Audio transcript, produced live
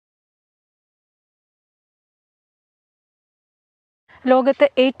ലോകത്ത്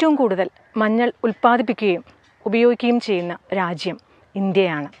ഏറ്റവും കൂടുതൽ മഞ്ഞൾ ഉൽപ്പാദിപ്പിക്കുകയും ഉപയോഗിക്കുകയും ചെയ്യുന്ന രാജ്യം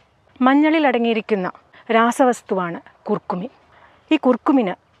ഇന്ത്യയാണ്. മഞ്ഞളിൽ അടങ്ങിയിരിക്കുന്ന രാസവസ്തുവാണ് കുർക്കുമിൻ. ഈ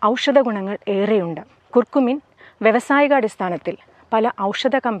കുർക്കുമിന് ഔഷധ ഗുണങ്ങൾ ഏറെയുണ്ട്. കുർക്കുമിൻ വ്യാവസായികാടിസ്ഥാനത്തിൽ പല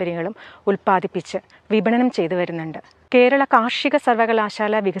ഔഷധ കമ്പനികളും ഉൽപ്പാദിപ്പിച്ച് വിപണനം ചെയ്തു വരുന്നുണ്ട്. കേരള കാർഷിക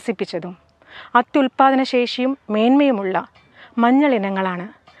സർവകലാശാല വികസിപ്പിച്ചതും അത്യുൽപാദന ശേഷിയും മേന്മയുമുള്ള മഞ്ഞൾ ഇനങ്ങളാണ്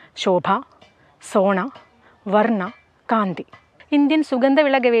ശോഭ, സോണ, വർണ്ണ, കാന്തി. ഇന്ത്യൻ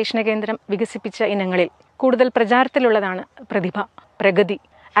സുഗന്ധവിള ഗവേഷണ കേന്ദ്രം വികസിപ്പിച്ച ഇനങ്ങളിൽ കൂടുതൽ പ്രചാരത്തിലുള്ളതാണ് പ്രതിഭ, പ്രഗതി,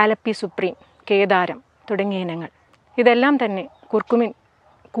 ആലപ്പി സുപ്രീം, കേദാരം തുടങ്ങിയ ഇനങ്ങൾ. ഇതെല്ലാം തന്നെ കുർക്കുമിൻ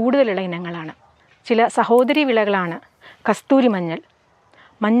കൂടുതലുള്ള ഇനങ്ങളാണ്. ചില സഹോദരി വിളകളാണ് കസ്തൂരി മഞ്ഞൾ,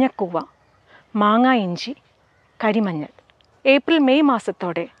 മഞ്ഞക്കൂവ, മാങ്ങ ഇഞ്ചി, കരിമഞ്ഞൾ. ഏപ്രിൽ മെയ്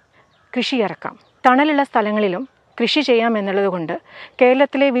മാസത്തോടെ കൃഷി ഇറക്കാം. തണലുള്ള സ്ഥലങ്ങളിലും കൃഷി ചെയ്യാമെന്നുള്ളതുകൊണ്ട്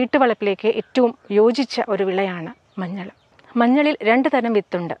കേരളത്തിലെ വീട്ടുവളപ്പിലേക്ക് ഏറ്റവും യോജിച്ച ഒരു വിളയാണ് മഞ്ഞൾ. മഞ്ഞളിൽ 2 തരം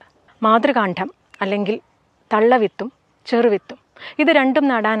വിത്തുണ്ട്. മാതൃകാണ്ഡം അല്ലെങ്കിൽ തള്ളവിത്തും ചെറുവിത്തും. ഇത് രണ്ടും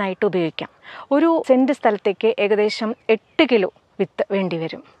നടാനായിട്ട് ഉപയോഗിക്കാം. ഒരു സെൻറ് സ്ഥലത്തേക്ക് ഏകദേശം 8 കിലോ വിത്ത്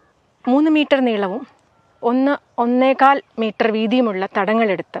വേണ്ടിവരും. 3 മീറ്റർ നീളവും 1-1.25 മീറ്റർ വീതിയുമുള്ള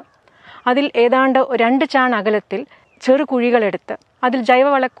തടങ്ങളെടുത്ത് അതിൽ ഏതാണ്ട് 2 ചാൺ അകലത്തിൽ ചെറു കുഴികളെടുത്ത് അതിൽ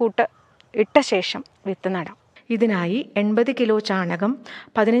ജൈവവളക്കൂട്ട് ഇട്ട ശേഷം വിത്ത് നടാം. ഇതിനായി 80 കിലോ ചാണകം,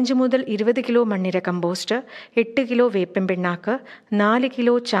 15 മുതൽ 20 കിലോ മണ്ണിര കമ്പോസ്റ്റ്, 8 കിലോ വേപ്പിൻ പിണ്ണാക്ക്, 4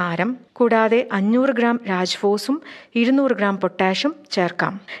 കിലോ ചാരം കൂടാതെ 500 ഗ്രാം രാജ്ഫോസും 200 ഗ്രാം പൊട്ടാഷും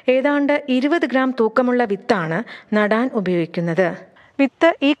ചേർക്കാം. ഏതാണ്ട് 20 ഗ്രാം തൂക്കമുള്ള വിത്താണ് നടാൻ ഉപയോഗിക്കുന്നത്.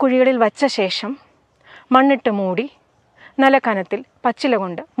 വിത്ത് ഈ കുഴികളിൽ വച്ച ശേഷം മണ്ണിട്ട് മൂടി നല്ല കനത്തിൽ പച്ചില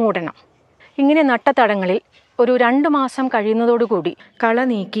കൊണ്ട് മൂടണം. ഇങ്ങനെ നട്ട തടങ്ങളിൽ ഒരു 2 മാസം കഴിയുന്നതോടുകൂടി കള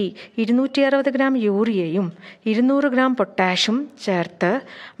നീക്കി 260 ഗ്രാം യൂറിയയും 200 ഗ്രാം പൊട്ടാഷും ചേർത്ത്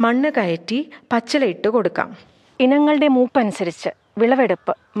മണ്ണ് കയറ്റി പച്ചിലയിട്ട് കൊടുക്കാം. ഇനങ്ങളുടെ മൂപ്പനുസരിച്ച്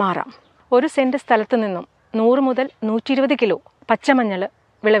വിളവെടുപ്പ് മാറാം. 1 സെൻറ് സ്ഥലത്തു നിന്നും 100 മുതൽ 120 കിലോ പച്ചമഞ്ഞൾ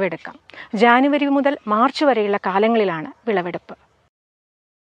വിളവെടുക്കാം. ജാനുവരി മുതൽ മാർച്ച് വരെയുള്ള കാലങ്ങളിലാണ് വിളവെടുപ്പ്.